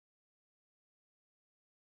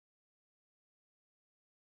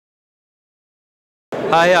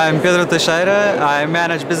Hi, I'm Pedro Teixeira. I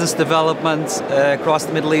manage business development across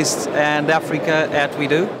the Middle East and Africa at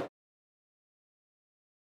WeDo.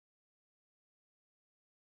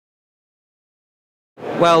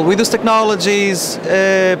 Well, WeDo Technologies'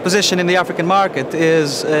 position in the African market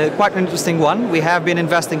is quite an interesting one. We have been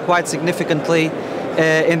investing quite significantly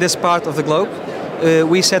in this part of the globe.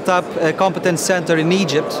 We set up a competence center in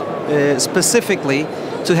Egypt specifically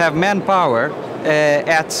to have manpower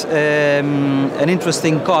at an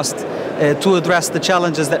interesting cost to address the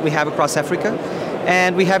challenges that we have across Africa.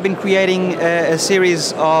 And we have been creating a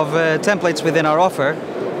series of templates within our offer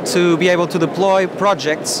to be able to deploy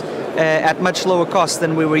projects at much lower cost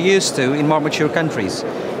than we were used to in more mature countries.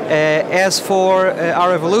 As for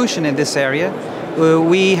our evolution in this area,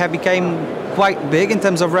 we have become quite big in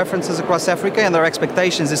terms of references across Africa, and our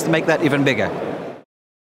expectations is to make that even bigger.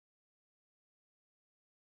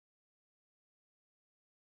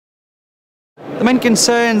 The main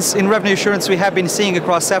concerns in revenue assurance we have been seeing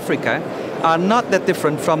across Africa are not that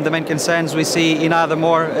different from the main concerns we see in other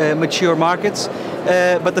more mature markets.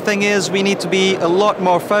 But the thing is, we need to be a lot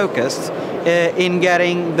more focused in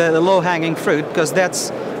getting the low-hanging fruit, because that's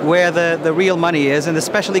where the real money is, and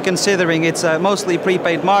especially considering it's a mostly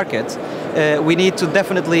prepaid market, we need to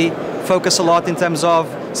definitely focus a lot in terms of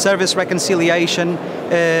service reconciliation,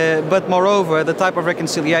 but moreover, the type of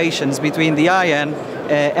reconciliations between the IN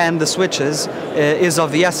and the switches is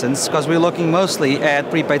of the essence, because we're looking mostly at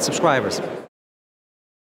prepaid subscribers.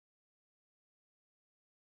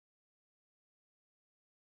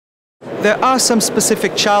 There are some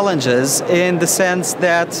specific challenges in the sense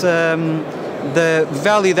that the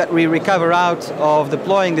value that we recover out of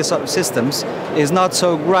deploying these sort of systems is not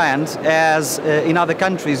so grand as in other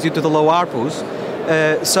countries due to the low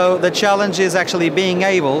ARPUs. So the challenge is actually being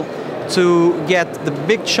able to get the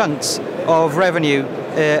big chunks of revenue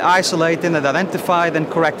isolated and identified and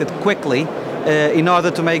corrected quickly in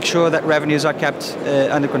order to make sure that revenues are kept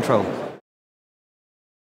under control.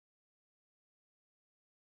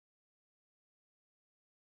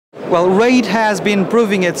 Well, RAID has been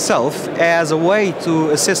proving itself as a way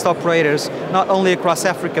to assist operators not only across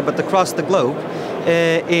Africa but across the globe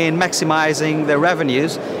in maximizing their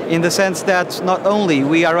revenues, in the sense that not only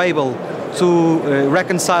we are able to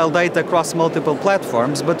reconcile data across multiple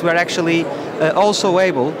platforms, but we're actually also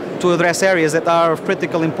able to address areas that are of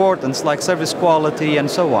critical importance, like service quality and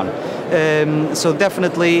so on. So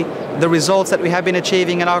definitely the results that we have been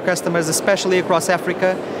achieving in our customers, especially across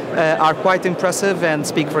Africa, are quite impressive and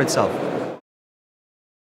speak for itself.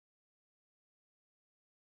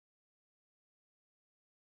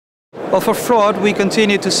 Well, for fraud, we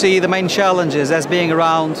continue to see the main challenges as being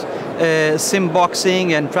around SIM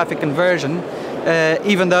boxing and traffic conversion,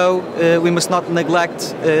 even though we must not neglect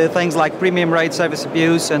things like premium rate service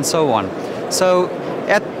abuse and so on. So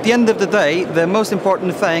at the end of the day, the most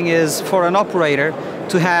important thing is for an operator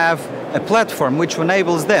to have a platform which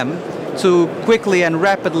enables them to quickly and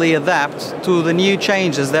rapidly adapt to the new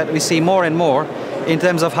changes that we see more and more in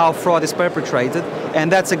terms of how fraud is perpetrated,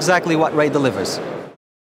 and that's exactly what RAID delivers.